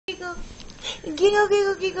Giggle,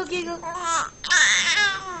 giggle, giggle, giggle.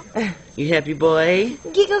 You happy boy?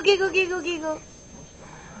 Giggle, giggle, giggle, giggle.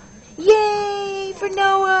 Yay for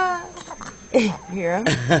Noah. Hear him?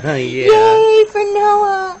 Yeah. Yay for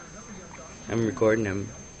Noah. I'm recording him.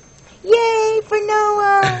 Yay for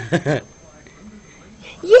Noah.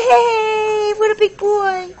 Yay, what a big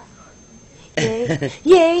boy. Yay,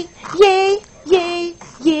 yay, yay, yay,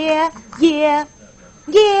 yeah, yeah,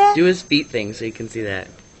 yeah. Do his feet thing so you can see that.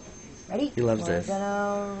 Ready? He loves We're this.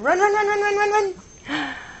 gonna run, run, run, run, run, run, run.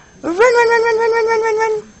 Run, run, run, run, run, run, run, run,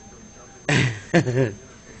 run.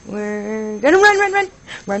 We're gonna run, run, run.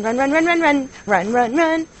 Run, run, run, run, run, run. Run, run,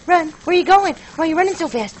 run, run. Where are you going? Why are you running so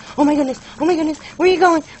fast? Oh my goodness, oh my goodness. Where are you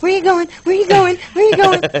going? Where are you going? Where are you going? Where are you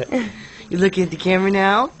going? You looking at the camera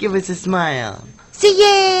now? Give us a smile. Say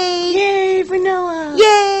yay! Yay for Noah!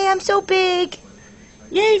 Yay, I'm so big.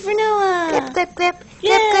 Yay for Noah! Clip, clip, clip.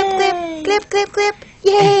 Clip, clip, clip. Clip, clip, clip.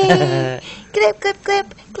 Yay! Clip, clip,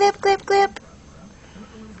 clip. Clip, clip, clip.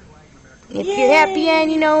 If you're happy and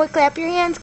you know it, clap your hands.